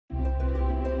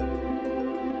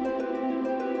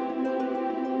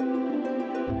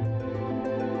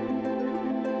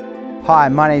Hi,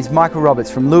 my name is Michael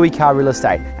Roberts from Carr Real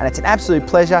Estate, and it's an absolute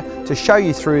pleasure to show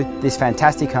you through this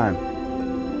fantastic home.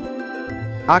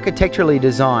 Architecturally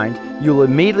designed, you'll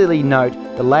immediately note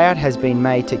the layout has been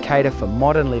made to cater for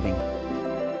modern living.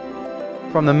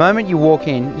 From the moment you walk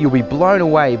in, you'll be blown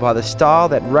away by the style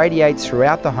that radiates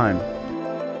throughout the home.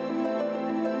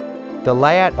 The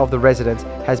layout of the residence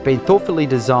has been thoughtfully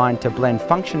designed to blend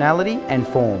functionality and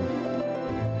form.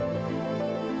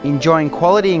 Enjoying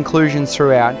quality inclusions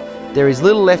throughout, there is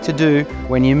little left to do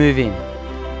when you move in.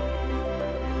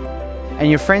 And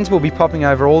your friends will be popping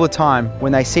over all the time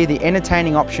when they see the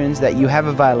entertaining options that you have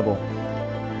available.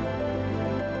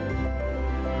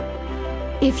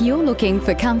 If you're looking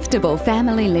for comfortable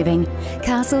family living,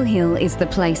 Castle Hill is the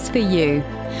place for you.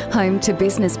 Home to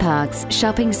business parks,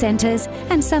 shopping centres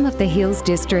and some of the Hills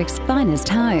District's finest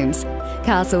homes,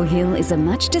 Castle Hill is a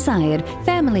much desired,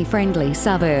 family-friendly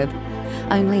suburb.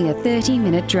 Only a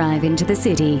 30-minute drive into the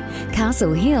city,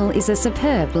 Castle Hill is a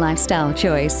superb lifestyle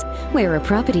choice, where a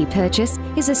property purchase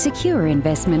is a secure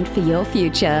investment for your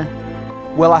future.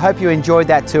 Well, I hope you enjoyed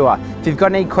that tour. If you've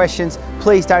got any questions,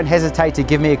 please don't hesitate to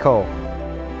give me a call.